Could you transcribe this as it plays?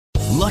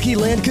Lucky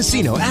Land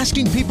Casino,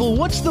 asking people,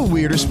 what's the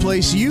weirdest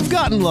place you've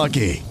gotten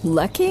lucky?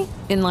 Lucky?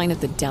 In line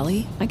at the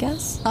deli, I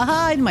guess?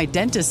 Aha, in my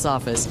dentist's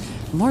office.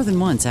 More than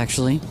once,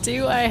 actually.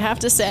 Do I have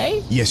to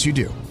say? Yes, you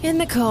do. In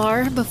the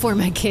car before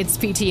my kids'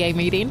 PTA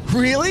meeting.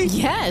 Really?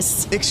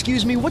 Yes.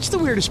 Excuse me, what's the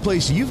weirdest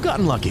place you've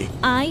gotten lucky?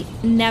 I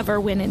never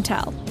win and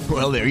tell.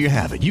 Well, there you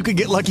have it. You can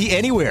get lucky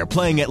anywhere,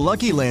 playing at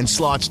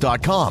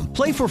LuckyLandSlots.com.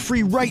 Play for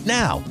free right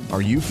now.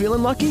 Are you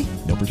feeling lucky?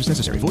 No purchase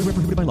necessary. Void where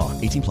prohibited by law.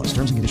 18 plus.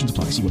 Terms and conditions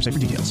apply. See website for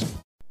details.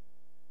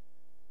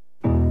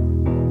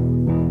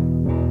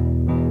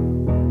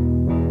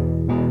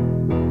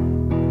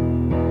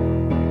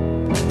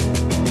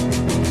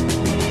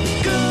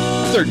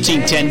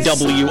 $1310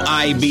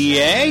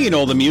 WIBA, you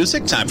know the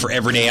music. Time for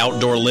Everyday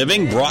Outdoor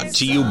Living, brought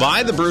to you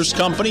by the Bruce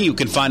Company. You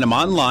can find them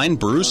online,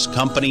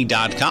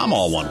 brucecompany.com,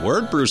 all one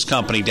word,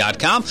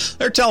 brucecompany.com.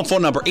 Their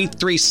telephone number,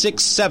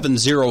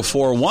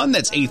 836-7041.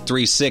 That's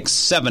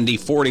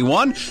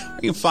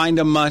 836-7041. You can find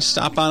them,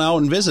 stop on out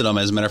and visit them.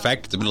 As a matter of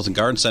fact, at the Middleton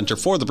Garden Center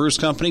for the Bruce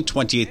Company,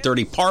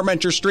 2830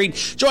 Parmenter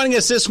Street. Joining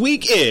us this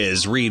week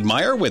is Reed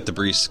Meyer with the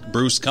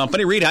Bruce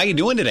Company. Reed, how you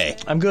doing today?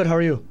 I'm good. How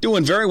are you?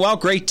 Doing very well.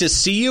 Great to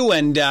see you.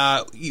 And,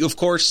 of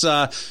course,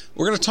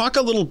 we're going to talk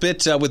a little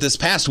bit with this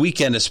past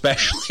weekend,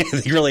 especially.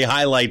 It really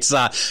highlights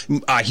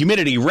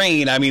humidity,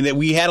 rain. I mean, that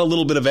we had a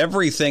little bit of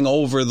everything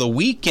over the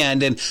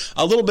weekend, and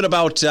a little bit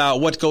about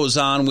what goes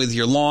on with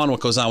your lawn, what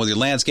goes on with your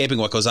landscaping,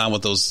 what goes on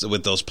with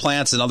those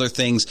plants and other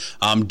things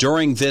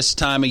during this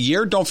time of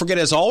year. Don't forget,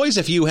 as always,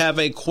 if you have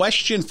a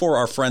question for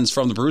our friends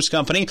from the Bruce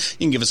Company, you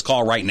can give us a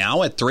call right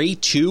now at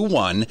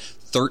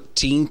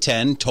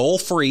 321-1310, toll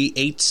free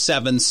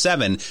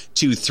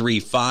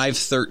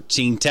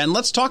 877-235-1310.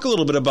 Let's talk a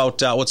little bit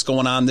about what's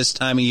going on this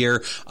time of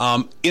year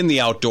in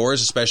the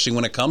outdoors, especially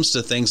when it comes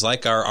to things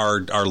like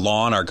our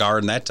lawn, our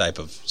garden, that type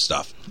of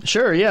stuff.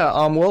 Sure,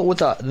 yeah. Well, with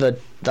the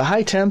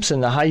high temps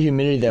and the high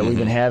humidity that we've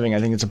been having,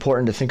 I think it's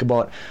important to think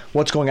about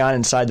what's going on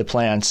inside the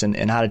plants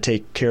and how to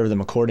take care of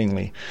them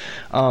accordingly.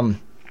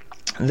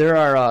 There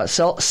are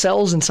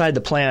cells inside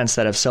the plants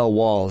that have cell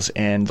walls,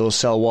 and those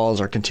cell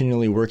walls are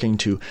continually working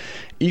to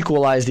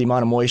equalize the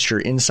amount of moisture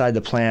inside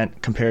the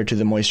plant compared to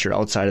the moisture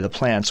outside of the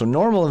plant. So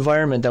normal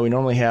environment that we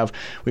normally have,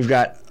 we've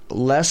got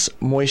less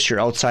moisture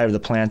outside of the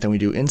plant than we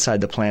do inside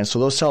the plant. So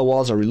those cell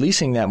walls are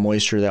releasing that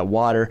moisture, that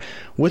water,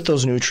 with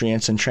those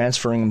nutrients and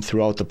transferring them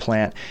throughout the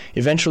plant,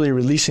 eventually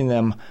releasing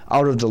them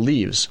out of the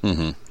leaves.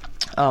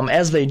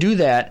 As they do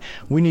that,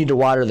 we need to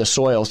water the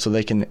soil so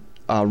they can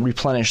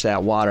replenish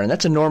that water. And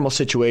that's a normal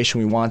situation.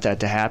 We want that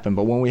to happen.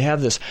 But when we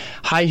have this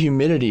high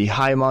humidity,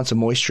 high amounts of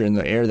moisture in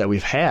the air that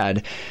we've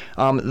had,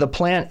 the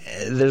plant,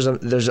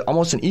 there's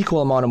almost an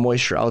equal amount of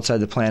moisture outside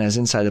the plant as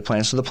inside the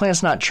plant. So the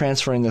plant's not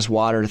transferring this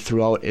water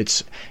throughout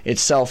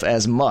itself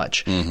as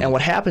much. And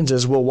what happens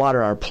is we'll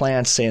water our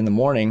plants, say, in the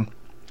morning.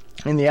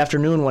 In the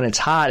afternoon, when it's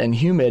hot and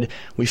humid,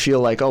 we feel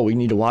like, we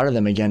need to water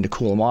them again to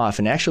cool them off.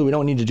 And actually, we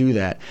don't need to do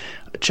that.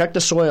 Check the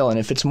soil, and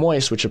if it's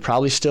moist, which it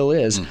probably still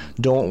is,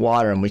 don't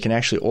water them. We can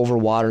actually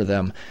overwater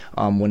them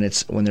when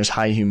there's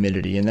high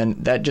humidity. And then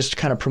that just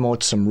kind of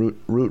promotes some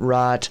root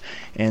rot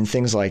and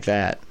things like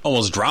that.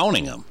 Almost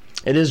drowning them.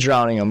 It is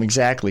drowning them,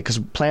 exactly, because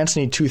plants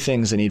need two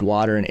things. They need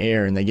water and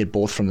air, and they get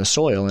both from the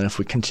soil. And if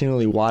we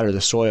continually water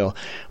the soil,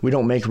 we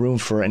don't make room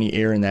for any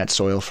air in that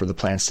soil for the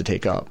plants to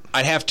take up.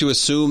 I'd have to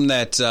assume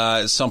that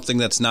something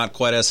that's not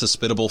quite as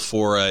hospitable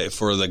for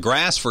the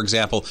grass, for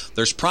example,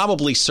 there's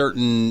probably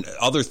certain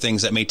other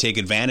things that may take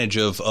advantage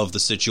of the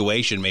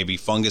situation, maybe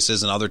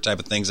funguses and other type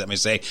of things that may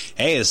say,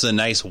 hey, this is a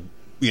nice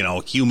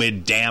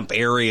humid, damp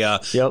area.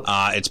 Yep.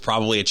 It's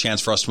probably a chance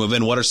for us to move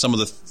in. What are some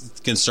of the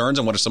concerns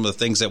and what are some of the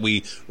things that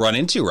we run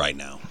into right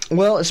now?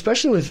 Well,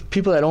 especially with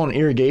people that own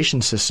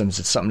irrigation systems,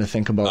 it's something to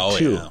think about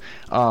too. Yeah.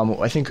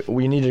 I think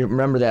we need to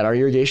remember that our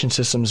irrigation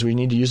systems, we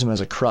need to use them as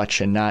a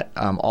crutch and not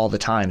all the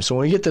time. So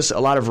when we get a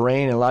lot of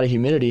rain and a lot of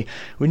humidity,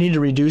 we need to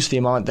reduce the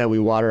amount that we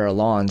water our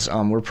lawns.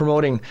 We're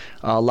promoting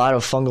a lot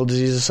of fungal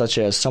diseases such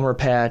as summer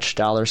patch,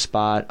 dollar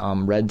spot,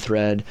 red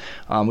thread.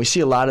 We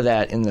see a lot of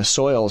that in the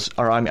soils,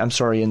 or I'm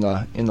sorry, in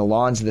the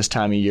lawns this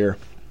time of year.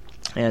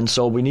 And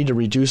so we need to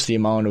reduce the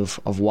amount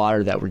of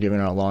water that we're giving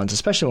our lawns,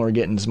 especially when we're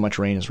getting as much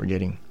rain as we're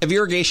getting. Have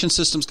your irrigation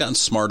systems gotten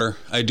smarter?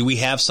 Do we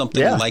have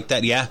something like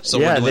that? Yeah. So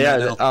yeah, we're doing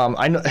that now?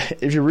 I know.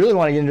 If you really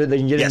want to get into it, they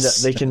can get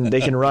into.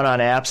 They can run on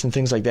apps and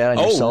things like that on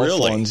your cell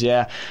phones.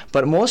 Yeah.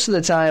 But most of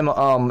the time,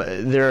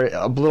 they're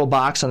a little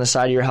box on the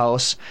side of your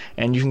house,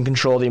 and you can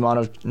control the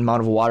amount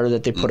of water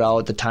that they put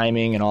out, the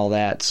timing, and all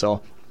that.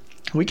 So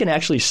we can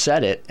actually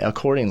set it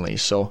accordingly.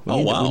 So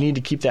we need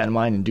to keep that in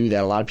mind and do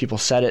that. A lot of people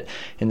set it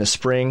in the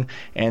spring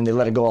and they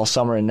let it go all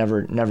summer and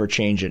never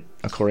change it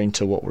according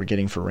to what we're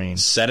getting for rain.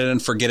 Set it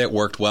and forget it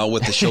worked well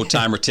with the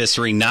Showtime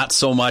rotisserie, not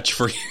so much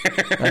for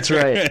That's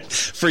right.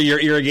 for your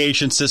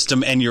irrigation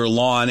system and your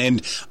lawn.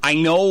 And I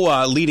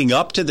know leading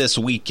up to this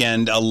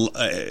weekend, a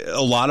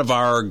lot of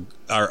our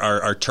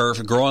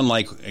turf growing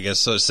like, I guess,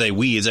 so to say,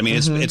 weeds. I mean,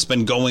 it's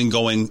been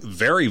going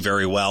very,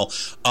 very well.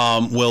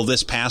 Will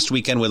this past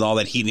weekend with all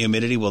that heat and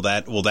humidity, will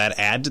that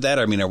add to that?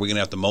 I mean, are we going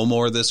to have to mow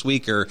more this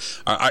week, or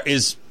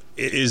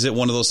is it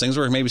one of those things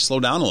where maybe slow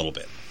down a little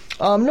bit?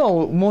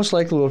 No, most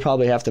likely we'll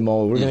probably have to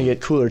mow. We're going to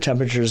get cooler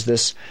temperatures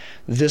this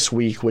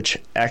week, which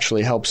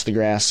actually helps the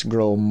grass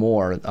grow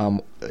more.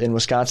 In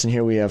Wisconsin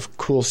here, we have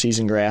cool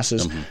season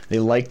grasses. They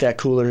like that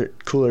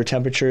cooler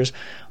temperatures.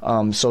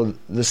 So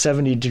the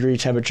 70-degree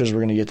temperatures we're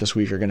going to get this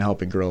week are going to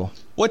help it grow.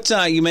 What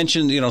you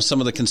mentioned,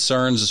 some of the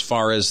concerns as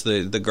far as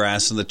the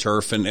grass and the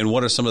turf, and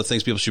what are some of the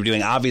things people should be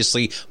doing?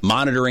 Obviously,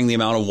 monitoring the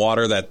amount of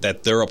water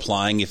that they're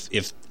applying.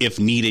 If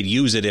needed,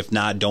 use it. If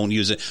not, don't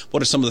use it.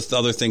 What are some of the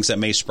other things that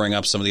may spring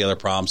up, some of the other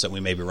problems that we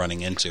may be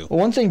running into? Well,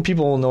 one thing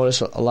people will notice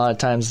a lot of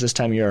times this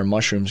time of year are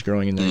mushrooms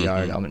growing in their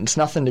yard. It's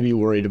nothing to be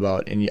worried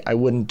about, and I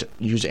wouldn't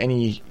use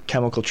any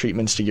chemical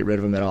treatments to get rid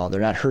of them at all. They're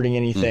not hurting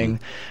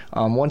anything.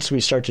 Once we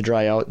start to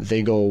dry out,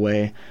 they go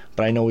away.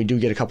 But I know we do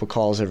get a couple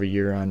calls every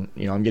year on,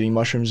 I'm getting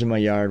mushrooms in my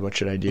yard. What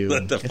should I do?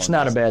 It's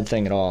not a bad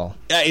thing at all.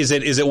 Is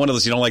it one of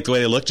those, you don't like the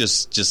way they look,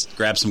 just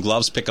grab some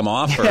gloves, pick them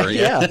off? Or,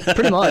 yeah,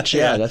 pretty much.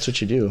 Yeah, that's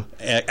what you do.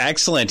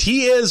 Excellent.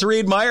 He is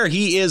Reed Meyer.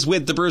 He is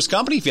with the Bruce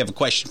Company. If you have a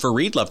question for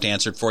Reed, love to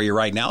answer it for you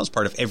right now as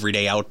part of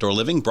Everyday Outdoor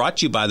Living, brought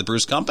to you by the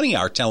Bruce Company.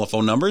 Our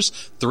telephone numbers,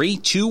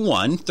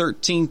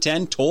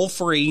 321-1310, toll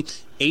free,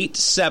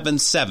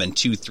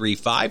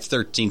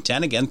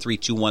 877-235-1310. Again,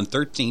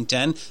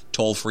 321-1310,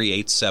 toll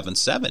free,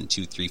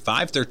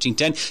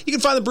 877-235-1310. You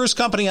can find the Bruce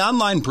Company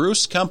online,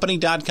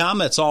 brucecompany.com.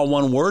 That's all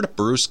one word,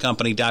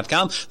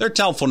 brucecompany.com. Their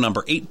telephone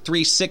number,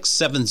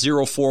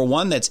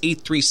 836-7041. That's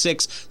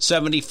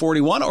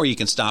 836-7041. Or you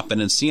can stop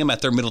in and see them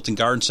at their Middleton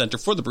Garden Center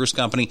for the Bruce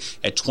Company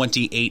at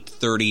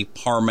 2830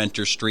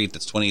 Parmenter Street.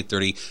 That's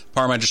 2830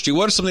 Parmenter Street.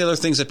 What are some of the other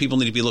things that people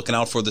need to be looking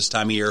out for this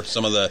time of year?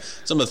 Some of the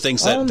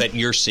things that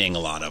you're seeing a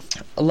lot of.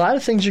 A lot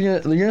of things you're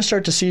gonna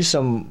start to see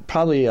some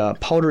probably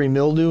powdery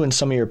mildew in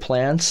some of your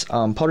plants.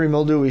 Powdery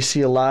mildew we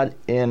see a lot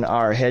in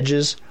our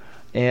hedges,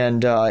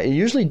 and it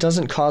usually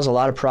doesn't cause a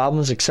lot of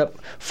problems except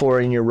for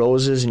in your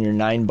roses and your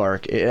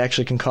 9-bark. It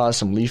actually can cause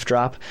some leaf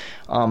drop.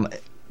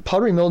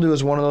 Powdery mildew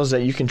is one of those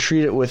that you can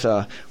treat it with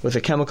a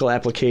chemical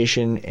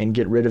application and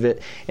get rid of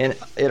it. And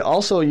it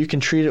also, you can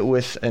treat it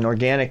with an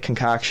organic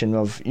concoction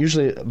of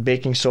usually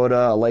baking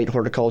soda, a light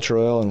horticulture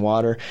oil, and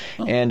water.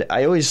 And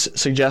I always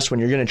suggest when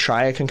you're going to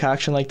try a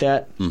concoction like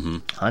that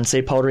on,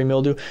 say, powdery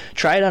mildew,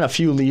 try it on a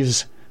few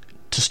leaves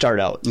to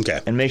start out. Okay.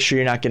 And make sure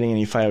you're not getting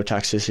any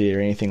phytotoxicity or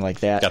anything like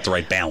that. Got the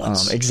right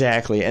balance.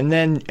 Exactly. And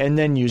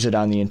then use it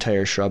on the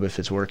entire shrub if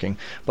it's working.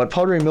 But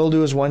powdery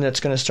mildew is one that's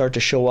going to start to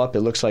show up.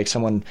 It looks like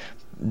someone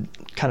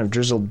kind of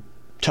drizzled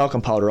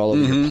talcum powder all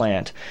over your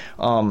plant.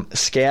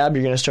 Scab,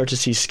 you're going to start to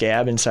see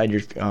scab inside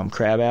your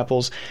crab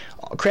apples.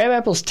 Crab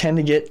apples tend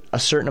to get a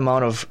certain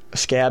amount of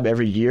scab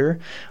every year.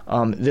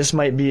 This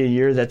might be a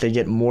year that they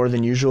get more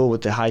than usual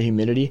with the high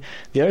humidity.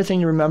 The other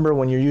thing to remember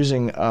when you're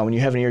using, when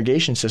you have an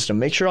irrigation system,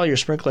 make sure all your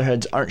sprinkler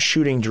heads aren't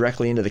shooting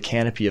directly into the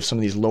canopy of some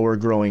of these lower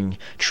growing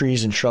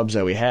trees and shrubs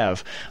that we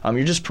have.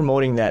 You're just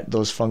promoting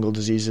those fungal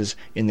diseases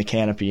in the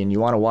canopy, and you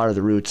want to water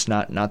the roots,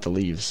 not the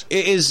leaves.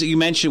 You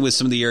mentioned with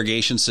some of the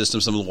irrigation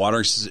systems, some of the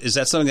water, is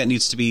that something that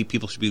needs to be,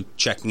 people should be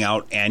checking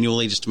out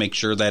annually just to make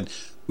sure that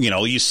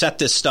you set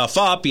this stuff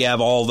up, you have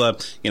all the,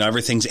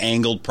 everything's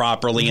angled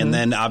properly, and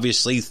then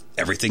obviously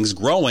everything's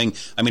growing.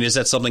 I mean, is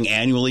that something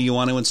annually you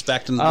want to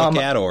inspect and look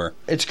at, or?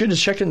 It's good to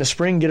check it in the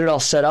spring, get it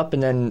all set up,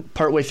 and then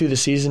partway through the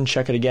season,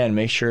 check it again.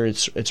 Make sure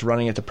it's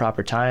running at the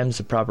proper times,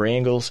 the proper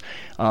angles.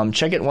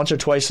 Check it once or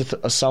twice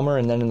a summer,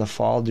 and then in the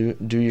fall,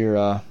 do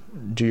your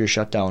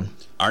shutdown.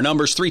 Our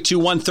number's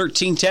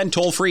 321-1310,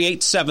 toll-free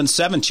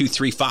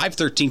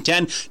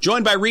 877-235-1310.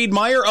 Joined by Reed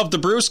Meyer of the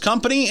Bruce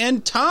Company,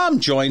 and Tom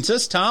joins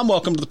us. Tom,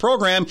 welcome to the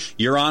program.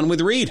 You're on with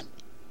Reed.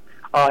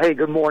 Hey,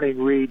 good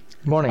morning, Reed.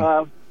 Good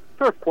morning.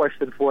 First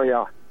question for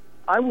you.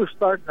 I was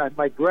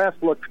my grass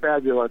looked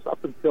fabulous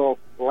up until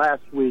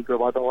last week or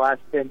about the last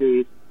 10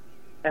 days,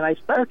 and I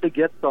started to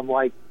get some,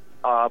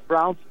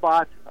 brown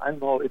spots. I don't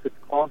know if it's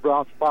called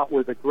brown spot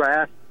where the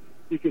grass,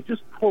 you can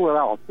just pull it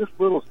out, just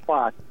little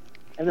spots.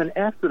 And then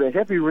after the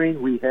heavy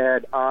rain we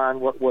had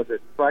on,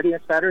 Friday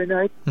and Saturday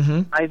night,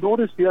 I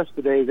noticed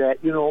yesterday that,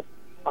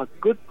 a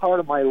good part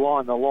of my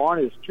lawn, the lawn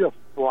is just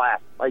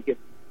flat.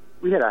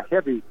 We had a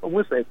heavy,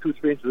 almost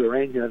 2-3 inches of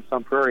rain here in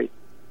Sun Prairie.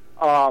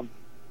 I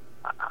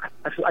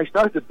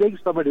started to dig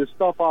some of this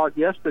stuff out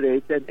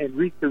yesterday and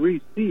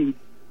reseed.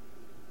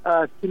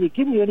 Can you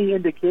give me any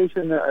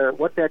indication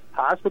what that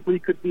possibly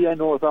could be? I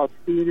know without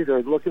seeing it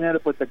or looking at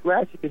it, but the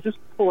grass, you can just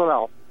pull it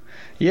out.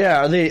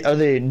 Yeah, are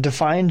they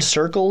defined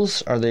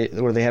circles? Are they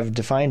where they have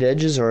defined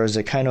edges, or is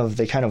it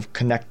they kind of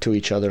connect to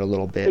each other a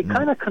little bit? They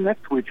kind of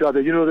connect to each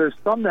other. There's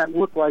some that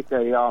look like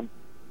they got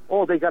a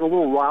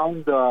little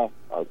round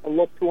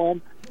look to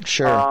them.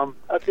 Sure.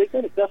 They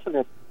got a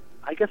definite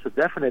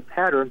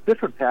pattern,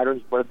 different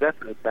patterns, but a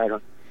definite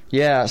pattern.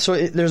 Yeah, so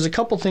there's a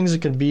couple things it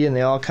could be, and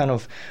they all kind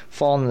of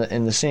fall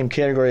in the same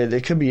category.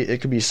 It could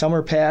be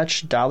summer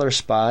patch, dollar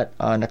spot,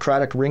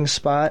 necrotic ring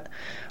spot.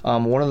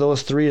 One of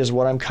those three is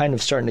what I'm kind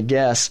of starting to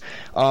guess.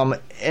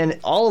 And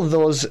all of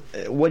those,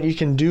 what you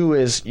can do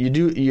is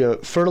you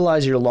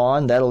fertilize your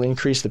lawn. That'll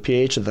increase the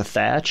pH of the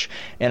thatch.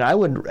 And I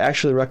would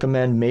actually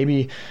recommend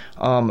maybe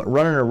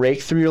running a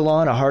rake through your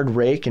lawn, a hard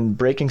rake, and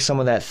breaking some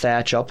of that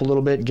thatch up a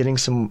little bit, getting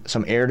some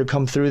air to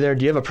come through there.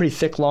 Do you have a pretty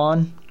thick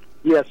lawn?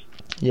 Yes.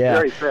 Yeah.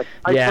 Very thick.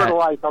 I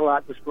fertilize a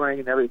lot in the spring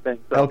and everything.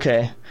 So.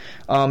 Okay.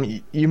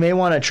 You may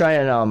want to try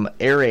and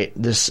aerate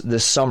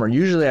this summer.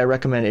 Usually I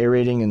recommend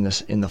aerating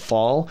in the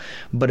fall,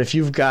 but if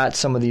you've got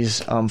some of these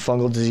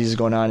fungal diseases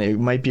going on, it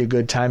might be a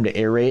good time to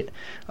aerate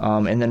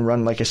and then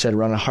run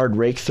a hard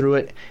rake through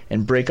it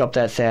and break up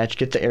that thatch,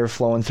 get the air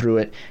flowing through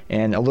it,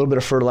 and a little bit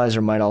of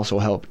fertilizer might also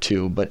help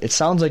too. But it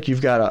sounds like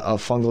you've got a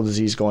fungal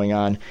disease going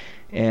on,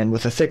 and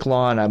with a thick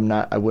lawn,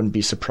 I wouldn't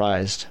be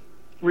surprised.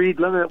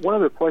 Reed, one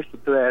other question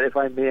to that, if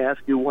I may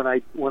ask you. When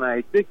I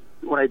did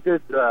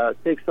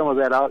take some of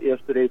that out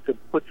yesterday to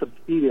put some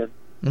seed in,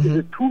 is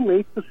it too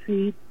late to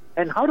seed?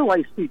 And how do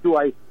I seed? Do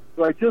I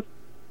just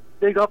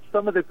dig up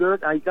some of the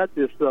dirt? I got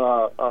this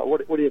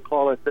what do you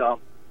call it?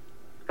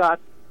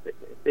 Scott,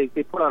 they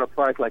put out a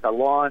product like a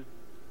lawn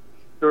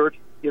dirt,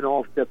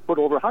 that put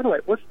over.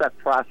 What's that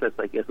process?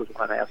 I guess is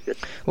what I'm asking.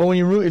 Well,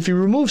 if you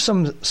remove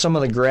some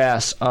of the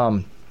grass.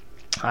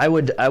 I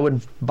would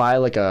buy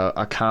like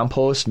a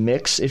compost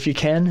mix if you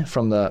can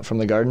from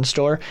the garden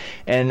store,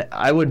 and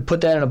I would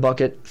put that in a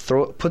bucket,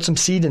 put some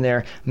seed in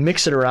there,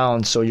 mix it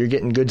around so you're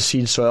getting good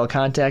seed soil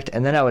contact,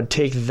 and then I would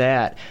take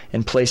that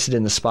and place it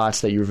in the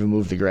spots that you've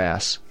removed the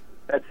grass.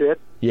 That's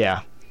it?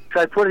 Yeah.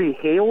 Should I put any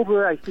hay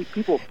over it? I see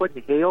people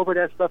putting hay over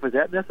that stuff. Is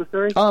that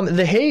necessary?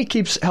 The hay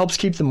helps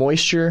keep the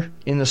moisture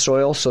in the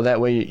soil, so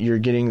that way you're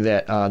getting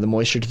that the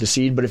moisture to the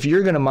seed. But if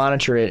you're going to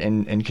monitor it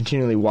and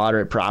continually water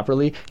it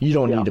properly, you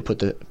don't need to put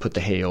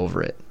the hay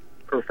over it.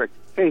 Perfect.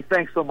 Hey,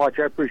 thanks so much.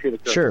 I appreciate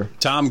it, sir. Sure.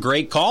 Tom,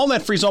 great call. And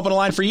that frees open a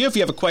line for you. If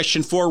you have a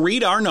question for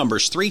Reed, our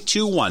number's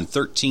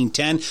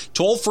 321-1310.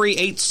 Toll free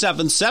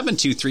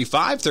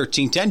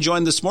 877-235-1310.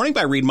 Joined this morning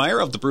by Reed Meyer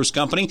of the Bruce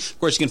Company. Of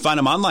course, you can find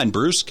them online,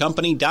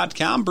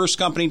 brucecompany.com,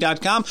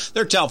 brucecompany.com.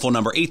 Their telephone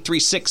number,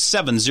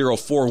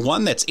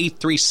 836-7041. That's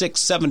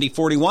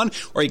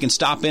 836-7041. Or you can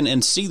stop in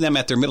and see them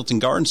at their Middleton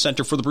Garden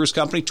Center for the Bruce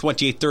Company,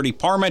 2830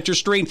 Parmenter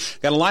Street.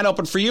 Got a line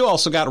open for you.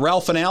 Also got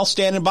Ralph and Al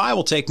standing by.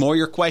 We'll take more of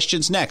your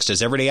questions next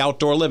as Everyday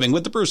Outdoor Living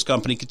with the Bruce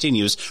Company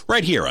continues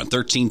right here on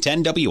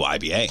 1310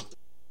 WIBA.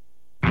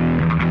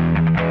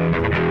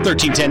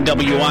 1310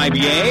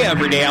 WIBA,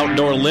 Everyday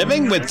Outdoor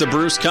Living with the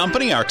Bruce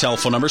Company. Our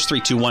telephone number is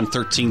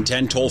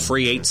 321-1310,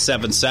 toll-free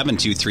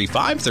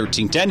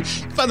 877-235-1310. You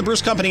can find the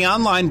Bruce Company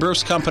online,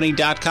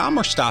 brucecompany.com,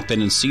 or stop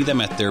in and see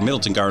them at their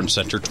Middleton Garden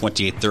Center,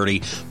 2830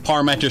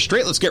 Parmenter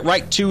Street. Let's get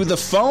right to the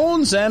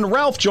phones, and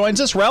Ralph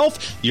joins us.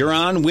 Ralph, you're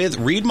on with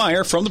Reed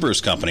Meyer from the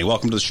Bruce Company.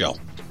 Welcome to the show.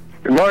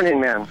 Good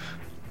morning, man.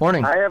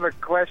 Morning. I have a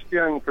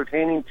question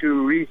pertaining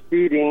to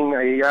reseeding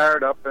a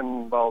yard up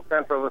in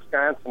central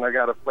Wisconsin. I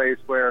got a place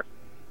where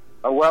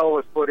a well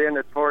was put in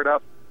that tore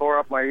up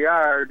my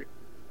yard,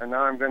 and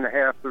now I'm going to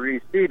have to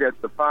reseed it.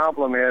 The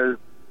problem is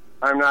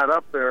I'm not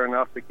up there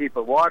enough to keep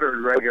it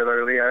watered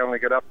regularly. I only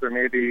get up there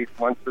maybe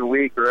once a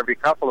week or every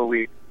couple of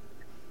weeks.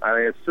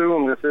 I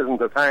assume this isn't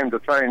the time to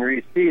try and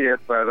reseed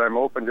it, but I'm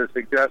open to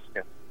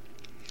suggestions.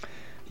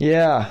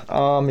 Yeah,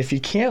 if you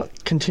can't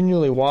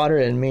continually water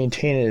it and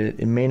maintain it,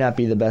 it may not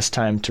be the best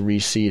time to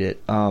reseed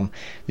it.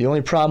 The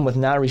only problem with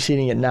not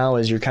reseeding it now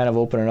is you're kind of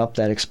opening up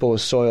that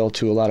exposed soil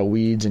to a lot of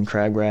weeds and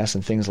crabgrass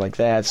and things like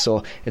that.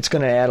 So it's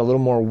going to add a little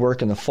more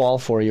work in the fall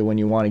for you when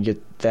you want to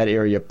get that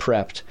area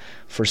prepped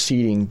for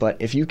seeding. But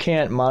if you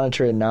can't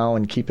monitor it now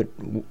and keep it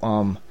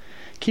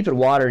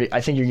watered,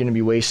 I think you're going to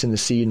be wasting the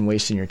seed and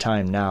wasting your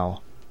time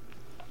now.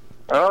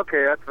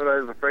 Okay, that's what I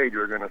was afraid you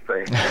were going to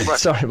say.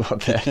 Sorry about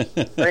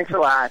that. Thanks a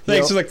lot.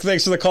 Thanks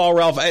for the call,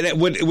 Ralph.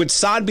 And would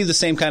sod be the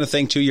same kind of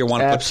thing too? You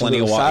want to put plenty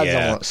of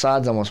water.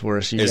 Sod's almost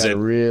worse. You got to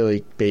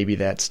really baby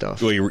that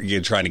stuff. Well,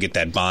 you're trying to get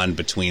that bond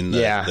between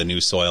the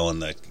new soil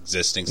and the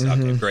existing stuff.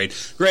 Mm-hmm. Okay,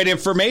 great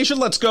information.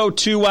 Let's go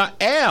to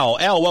Al.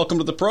 Al, welcome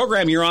to the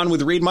program. You're on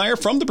with Reed Meyer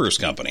from the Bruce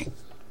Company.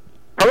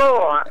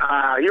 Hello.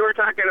 You were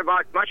talking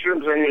about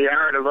mushrooms in the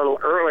yard a little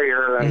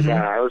earlier, and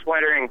I was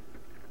wondering.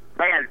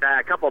 I had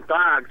a couple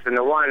dogs, and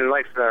the one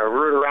likes to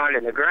root around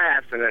in the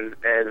grass. And then,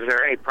 is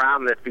there any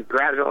problem if he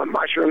grabs all the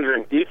mushrooms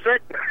and eats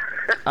it?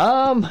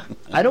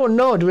 I don't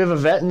know. Do we have a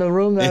vet in the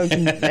room that I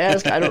can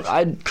ask?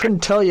 I couldn't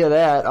tell you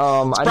that.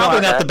 It's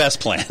probably not the best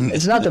plan.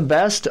 It's not the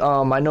best.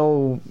 I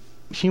know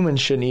humans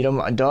shouldn't eat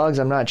them. Dogs,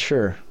 I'm not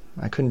sure.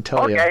 I couldn't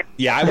tell you.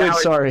 Yeah, I would.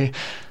 Sorry.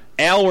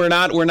 Al, we're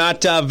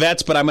not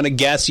vets, but I'm going to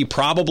guess you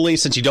probably,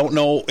 since you don't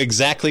know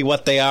exactly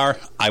what they are,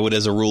 I would,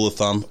 as a rule of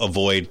thumb,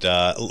 avoid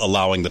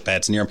allowing the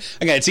pets near them.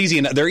 Again, it's easy.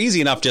 They're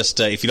easy enough. Just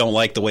if you don't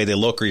like the way they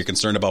look, or you're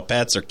concerned about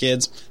pets or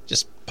kids,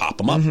 just pop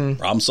them up.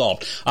 Problem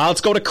solved.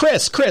 Let's go to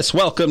Chris. Chris,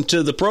 welcome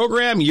to the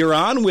program. You're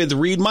on with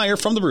Reed Meyer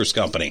from the Bruce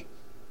Company.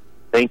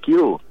 Thank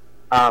you.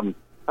 I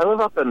live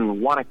up in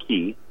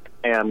Wanakee,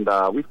 and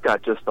we've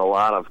got just a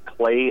lot of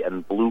clay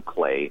and blue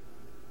clay.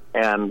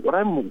 And what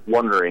I'm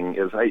wondering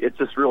is, it's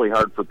just really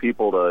hard for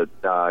people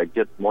to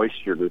get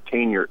moisture to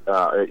retain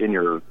in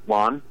your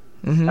lawn.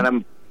 Mm-hmm. And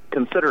I'm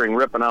considering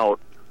ripping out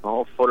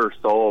a foot or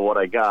so of what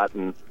I got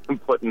and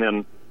putting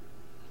in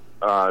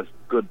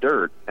good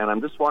dirt. And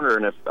I'm just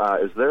wondering if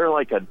is there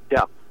like a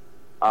depth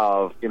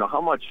of,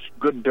 how much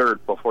good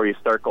dirt before you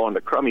start going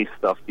to crummy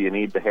stuff do you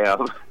need to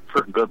have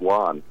for a good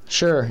lawn?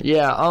 Sure,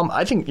 yeah.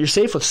 I think you're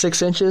safe with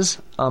 6 inches.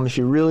 If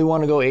you really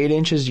want to go 8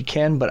 inches, you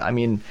can. But, I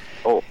mean,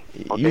 okay.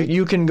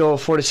 you can go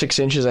 4 to 6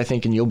 inches, I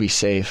think, and you'll be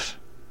safe.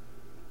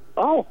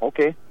 Oh,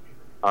 okay.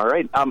 All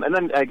right. And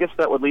then I guess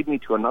that would lead me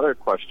to another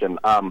question.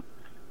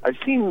 I've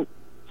seen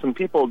some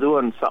people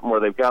doing something where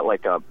they've got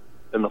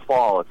in the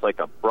fall, it's like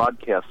a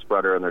broadcast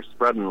spreader, and they're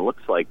spreading, it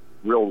looks like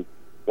real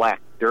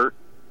black dirt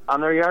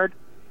on their yard,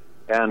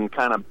 and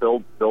kind of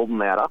building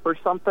that up or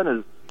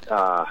something.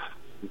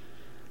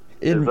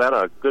 Is that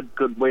a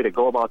good way to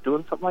go about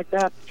doing something like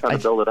that? Trying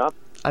to build it up?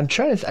 I'm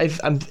trying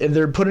to.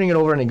 They're putting it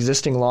over an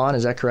existing lawn.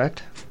 Is that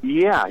correct?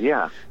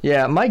 Yeah.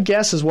 Yeah. My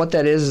guess is what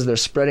that is they're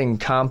spreading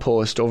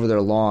compost over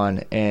their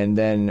lawn and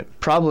then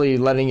probably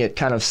letting it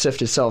kind of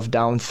sift itself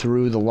down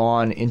through the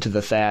lawn into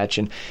the thatch.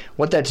 And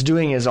what that's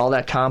doing is all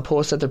that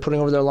compost that they're putting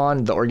over their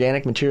lawn, the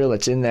organic material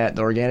that's in that,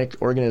 the organic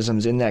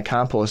organisms in that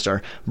compost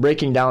are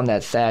breaking down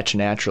that thatch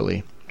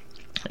naturally.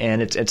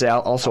 And it's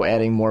also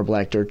adding more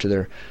black dirt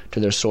to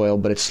their soil,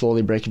 but it's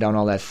slowly breaking down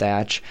all that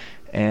thatch.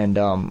 And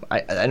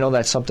I know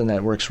that's something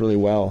that works really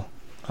well.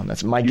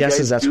 My guess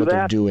is that's what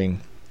they're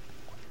doing.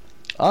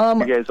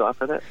 You guys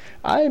offer that?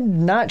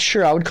 I'm not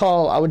sure. I would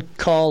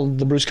call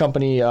the Bruce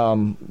Company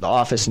the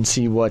office and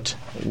see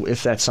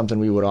if that's something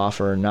we would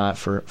offer or not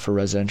for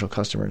residential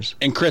customers.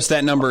 And Chris,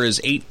 that number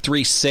is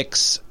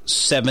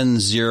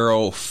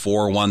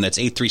 836-7041. That's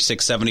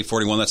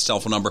 836-7041. That's the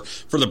telephone number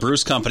for the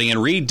Bruce Company.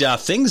 And Reed,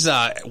 things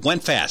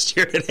went fast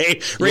here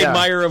today. Reed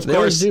Meyer, of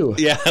course. They do.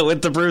 Yeah,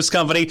 with the Bruce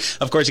Company.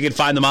 Of course, you can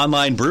find them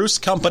online,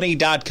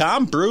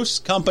 brucecompany.com,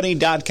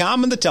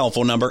 brucecompany.com, and the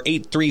telephone number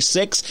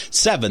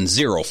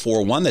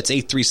 836-7041. That's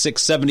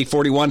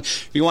 836-7041.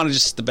 If you want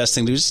to the best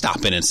thing to do is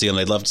stop in and see them.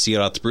 They'd love to see you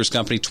out at the Bruce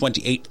Company,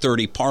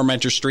 2830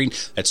 Parmenter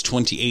Street. That's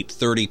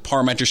 2830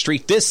 Parmenter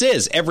Street. This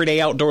is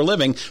Everyday Outdoor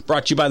Living,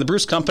 brought to you by the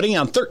Bruce Company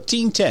on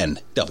 1310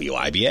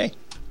 WIBA.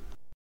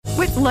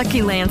 With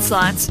Lucky Land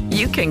Slots,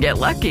 you can get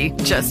lucky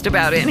just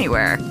about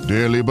anywhere.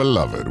 Dearly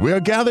beloved, we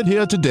are gathered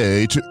here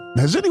today to...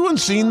 Has anyone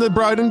seen the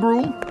bride and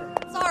groom?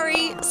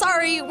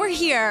 Sorry, we're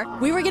here.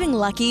 We were getting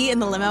lucky in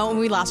the limo and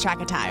we lost track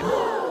of time.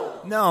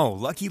 No,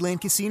 Lucky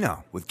Land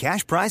Casino, with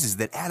cash prizes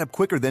that add up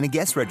quicker than a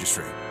guest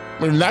registry.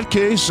 In that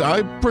case,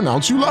 I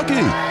pronounce you lucky.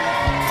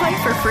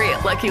 Play for free at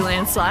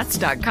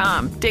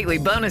LuckyLandSlots.com. Daily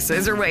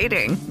bonuses are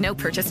waiting. No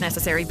purchase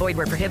necessary. Void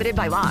where prohibited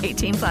by law.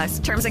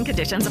 18+. Terms and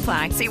conditions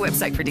apply. See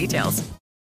website for details.